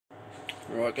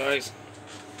Right guys,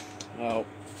 well,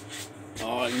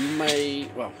 I'm going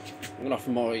to offer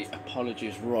my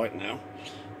apologies right now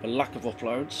for lack of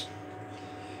uploads.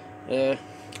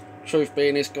 Truth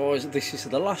being is, guys, this is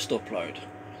the last upload.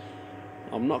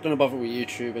 I'm not going to bother with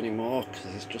YouTube anymore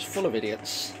because it's just full of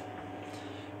idiots,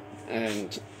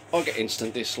 and I'll get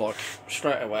instant dislike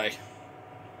straight away.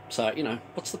 So, you know,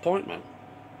 what's the point, man?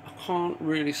 I can't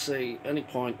really see any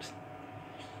point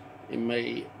in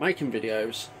me making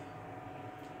videos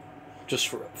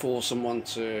just for someone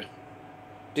to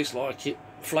dislike it,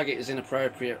 flag it as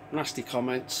inappropriate, nasty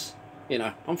comments. You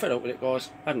know, I'm fed up with it, guys.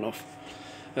 Had enough.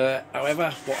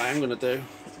 However, what I am going to do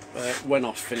when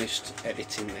I've finished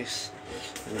editing this,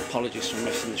 and apologies for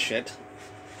messing the shed,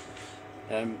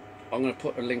 I'm going to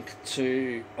put a link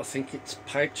to, I think it's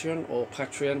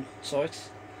Patreon site.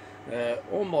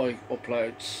 All my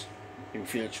uploads in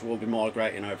future will be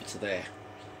migrating over to there.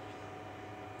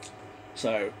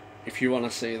 So if you want to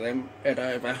see them, head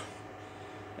over,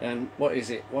 and what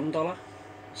is it, $1,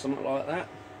 something like that,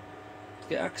 to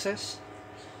get access.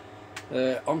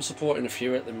 I'm supporting a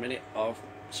few at the minute. I'm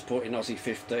supporting Aussie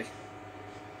 50.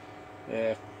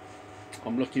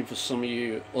 I'm looking for some of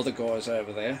you other guys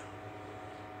over there,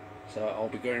 so I'll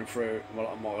be going through a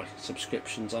lot of my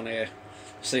subscriptions on here,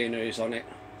 seeing who's on it,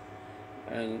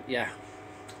 and yeah,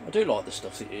 I do like the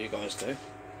stuff that you guys do.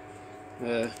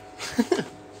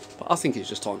 But I think it's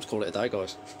just time to call it a day,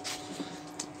 guys.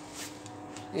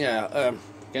 Yeah,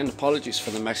 again, apologies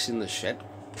for the mess in the shed.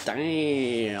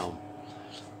 Damn,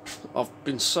 I've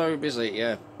been so busy.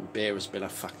 Yeah, beer has been a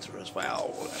factor as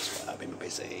well. That's why I've been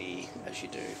busy, as you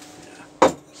do.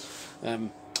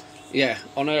 Yeah,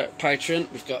 on our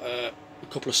Patreon we've got a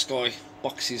couple of Sky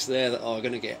boxes there that are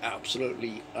going to get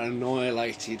absolutely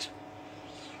annihilated.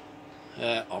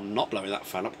 I'm not blowing that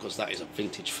fan up because that is a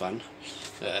vintage fan.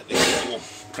 This little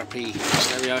crappy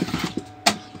stereo,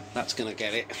 that's going to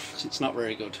get it because it's not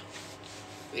very good.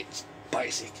 It's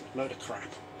basic, load of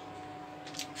crap.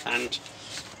 And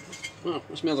oh,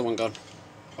 where's my other one gone?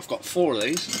 I've got 4 of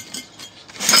these,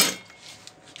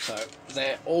 so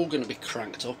they're all going to be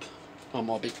cranked up on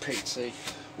my big PC,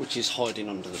 which is hiding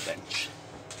under the bench.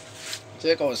 So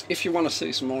yeah, guys, if you want to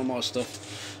see some more of my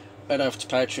stuff, head over to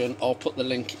Patreon. I'll put the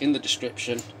link in the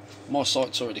description. My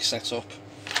site's already set up.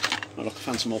 Oh look, I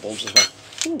found some more bulbs as well.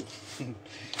 Ooh.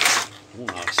 Oh,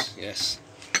 nice, yes.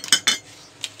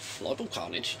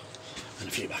 Electrocarnage and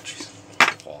a few batteries.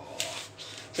 Oh.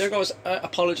 So guys,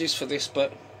 apologies for this,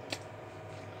 but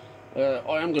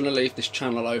I am going to leave this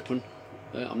channel open.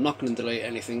 I'm not going to delete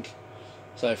anything.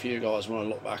 So if you guys want to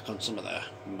look back on some of their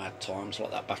mad times,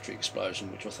 like that battery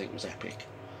explosion, which I think was epic,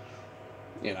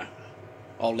 you know,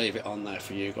 I'll leave it on there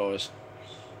for you guys.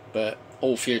 But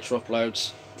all future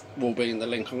uploads will be in the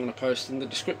link I'm going to post in the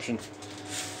description.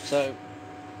 So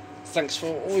thanks for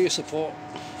all your support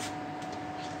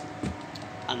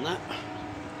and that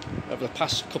over the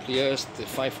past couple of years, the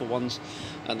faithful ones,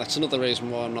 and that's another reason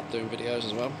why I'm not doing videos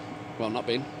as well. Well, not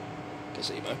being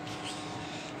gazebo.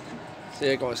 So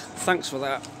yeah, guys, thanks for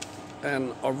that,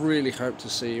 and I really hope to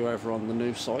see you over on the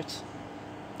new site,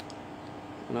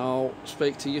 and I'll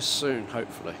speak to you soon,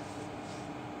 hopefully.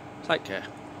 Take care.